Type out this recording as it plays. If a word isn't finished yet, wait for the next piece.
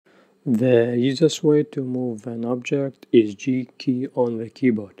The easiest way to move an object is G key on the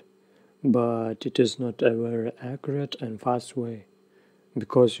keyboard, but it is not a very accurate and fast way,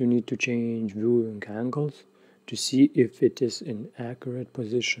 because you need to change viewing angles to see if it is in accurate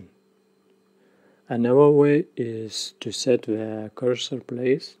position. Another way is to set the cursor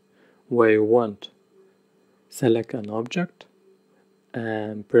place where you want. Select an object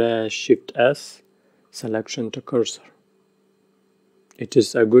and press Shift S, selection to cursor. It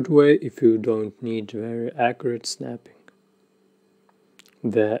is a good way if you don't need very accurate snapping.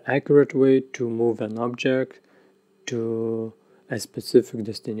 The accurate way to move an object to a specific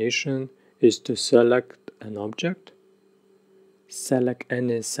destination is to select an object, select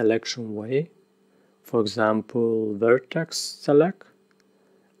any selection way, for example vertex select,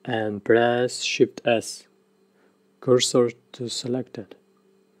 and press Shift S, cursor to selected.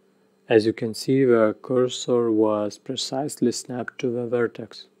 As you can see, the cursor was precisely snapped to the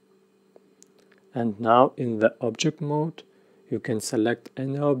vertex. And now in the object mode, you can select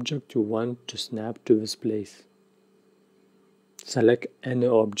any object you want to snap to this place. Select any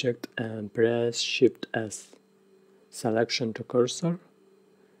object and press Shift S, selection to cursor.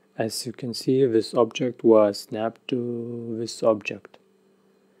 As you can see, this object was snapped to this object.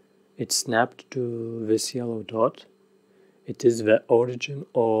 It snapped to this yellow dot. It is the origin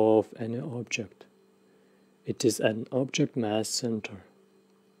of any object. It is an object mass center.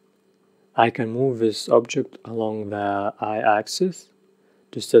 I can move this object along the y-axis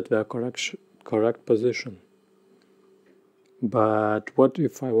to set the correct position. But what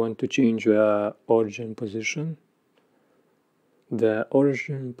if I want to change the origin position? The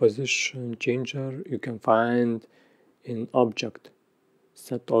origin position changer you can find in Object,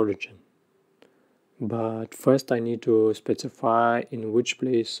 Set Origin. But first I need to specify in which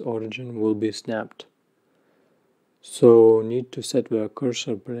place origin will be snapped. So need to set the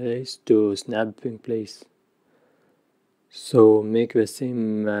cursor place to snapping place. So make the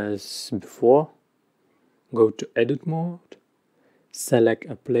same as before. Go to edit mode. Select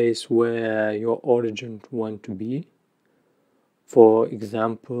a place where your origin want to be. For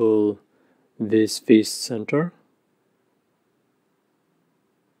example, this face center.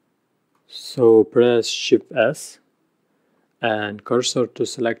 So press Shift S and cursor to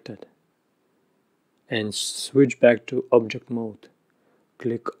selected and switch back to object mode.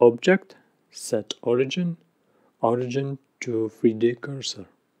 Click Object, Set Origin, Origin to 3D cursor.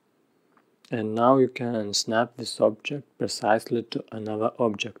 And now you can snap this object precisely to another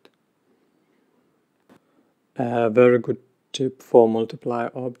object. A very good tip for multiply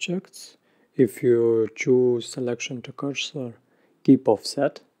objects: if you choose selection to cursor, keep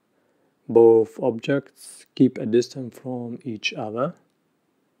offset. Both objects keep a distance from each other.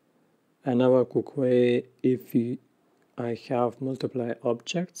 Another quick way, if I have multiple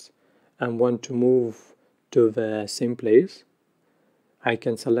objects and want to move to the same place, I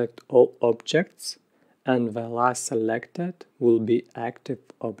can select all objects and the last selected will be active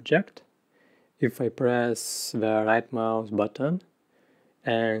object. If I press the right mouse button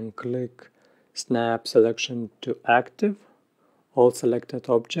and click Snap Selection to Active, all selected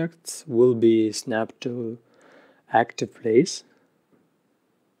objects will be snapped to active place.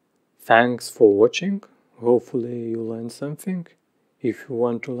 Thanks for watching. Hopefully you learned something. If you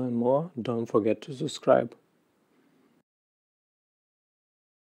want to learn more, don't forget to subscribe.